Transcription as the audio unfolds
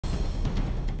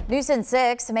News in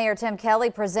 6, Mayor Tim Kelly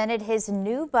presented his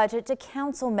new budget to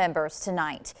council members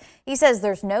tonight. He says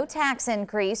there's no tax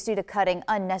increase due to cutting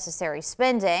unnecessary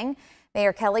spending.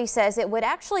 Mayor Kelly says it would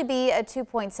actually be a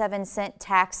 2.7-cent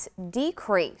tax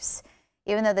decrease.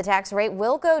 Even though the tax rate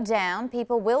will go down,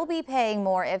 people will be paying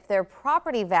more if their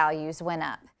property values went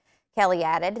up. Kelly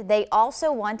added they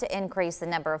also want to increase the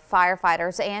number of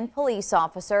firefighters and police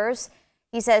officers.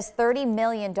 He says $30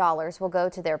 million will go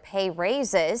to their pay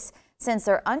raises since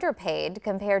they're underpaid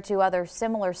compared to other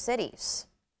similar cities.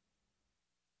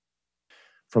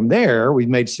 From there, we've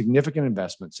made significant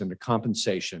investments into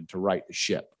compensation to right the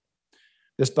ship.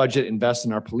 This budget invests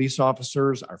in our police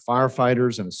officers, our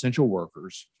firefighters, and essential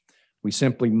workers. We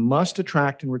simply must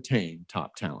attract and retain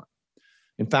top talent.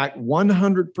 In fact,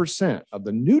 100% of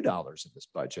the new dollars in this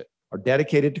budget are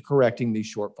dedicated to correcting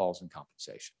these shortfalls in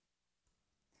compensation.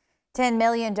 $10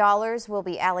 million will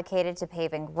be allocated to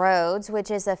paving roads, which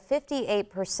is a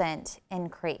 58%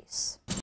 increase.